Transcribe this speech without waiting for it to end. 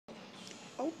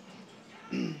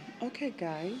Okay,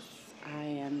 guys, I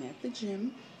am at the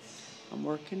gym. I'm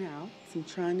working out. So I'm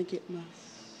trying to get my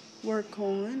work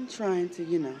on, trying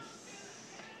to,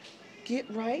 get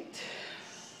right.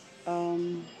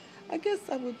 Um, I guess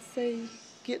I would say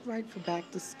get right for back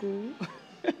to school.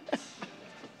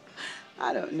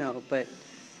 I don't know, but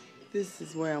this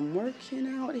is where I'm working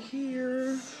out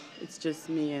here. It's just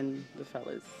me and the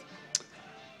fellas.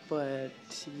 But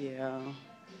yeah,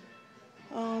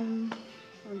 um,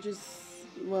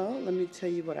 let me tell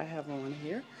you what I have on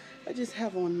here. I just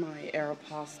have on my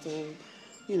Aeropostale,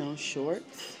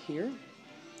 shorts here.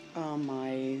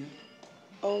 My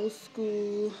old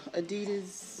school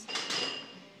Adidas,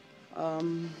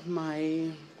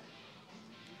 my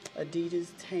Adidas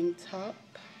tank top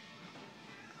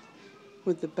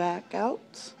with the back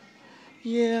out.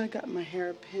 Yeah, I got my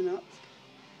hair pin up.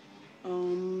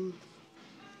 Um,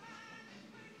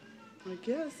 I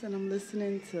guess, and I'm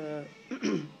listening to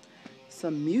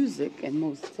some music, and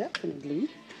most definitely,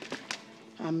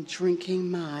 I'm drinking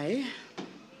my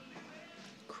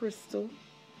Crystal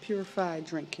purified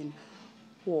drinking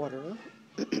water.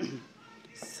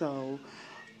 So,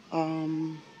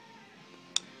 um,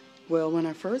 well, when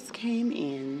I first came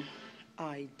in,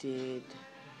 I did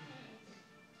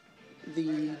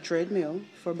the treadmill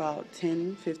for about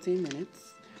 10, 15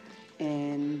 minutes.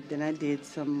 And then I did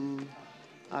some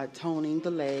toning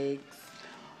the legs.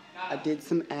 I did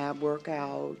some ab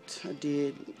workout. I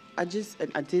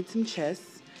did some chest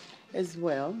as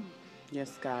well.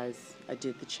 Yes, guys, I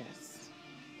did the chest.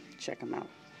 Check them out.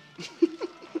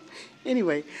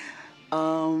 Anyway,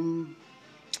 um,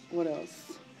 what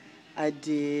else? I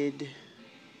did,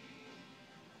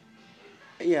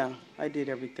 yeah, I did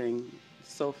everything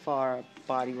so far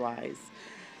body wise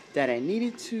that I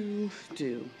needed to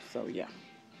do. So, yeah.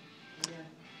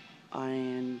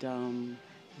 And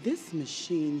this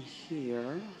machine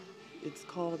here, it's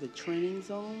called the Training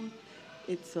Zone.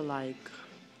 It's like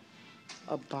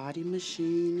a body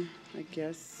machine, I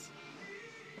guess.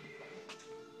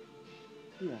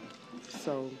 Yeah.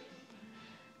 So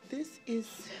this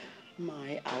is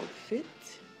my outfit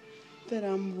that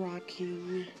I'm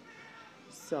rocking.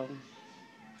 So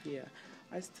yeah,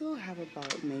 I still have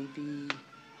about maybe,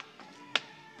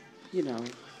 you know,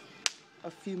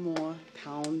 a few more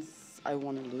pounds I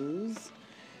want to lose,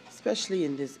 especially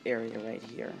in this area right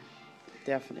here.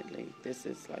 Definitely. This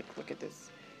is like, look at this.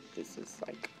 This is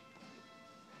like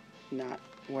not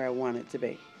where I want it to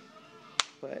be.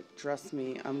 But trust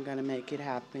me, I'm going to make it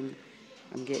happen.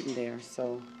 I'm getting there.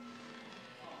 So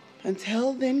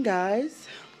until then, guys,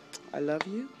 I love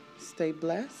you. Stay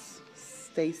blessed.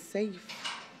 Stay safe.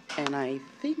 And I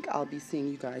think I'll be seeing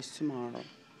you guys tomorrow.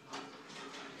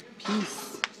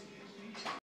 Peace.